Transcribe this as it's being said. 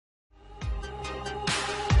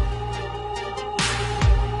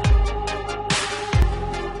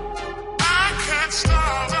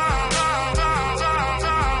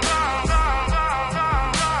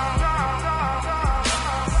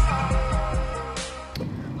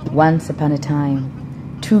Once upon a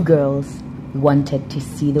time, two girls wanted to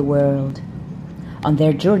see the world. On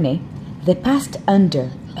their journey, they passed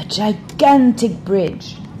under a gigantic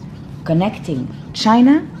bridge connecting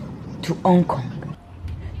China to Hong Kong,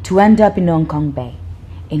 to end up in Hong Kong Bay,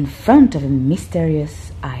 in front of a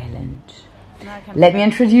mysterious island. Let me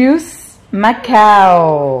introduce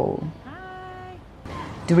Macao.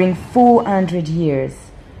 During 400 years,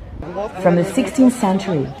 from the 16th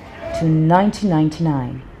century to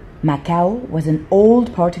 1999, Macao was an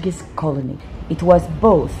old Portuguese colony. It was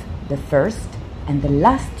both the first and the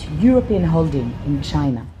last European holding in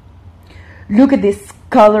China. Look at this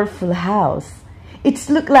colorful house. It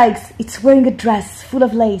looks like it's wearing a dress full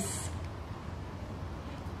of lace.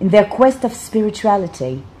 In their quest of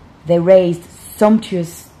spirituality, they raised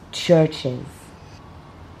sumptuous churches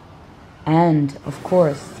and, of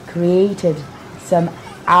course, created some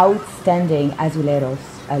outstanding azuleros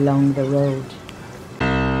along the road.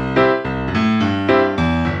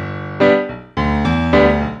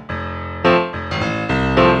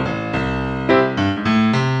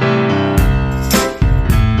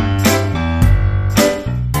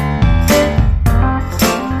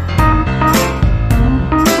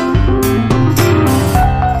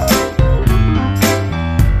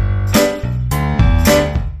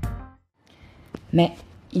 Mais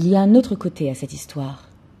il y a un autre côté à cette histoire.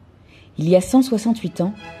 Il y a 168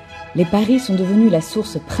 ans, les paris sont devenus la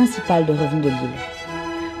source principale de revenus de l'île.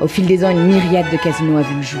 Au fil des ans, une myriade de casinos a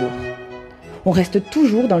vu le jour. On reste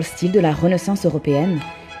toujours dans le style de la Renaissance européenne,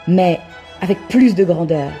 mais avec plus de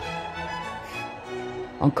grandeur.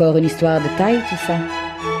 Encore une histoire de taille, tout ça.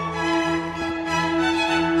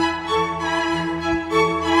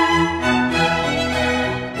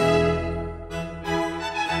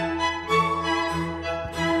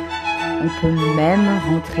 On peut même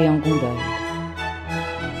rentrer en gondole.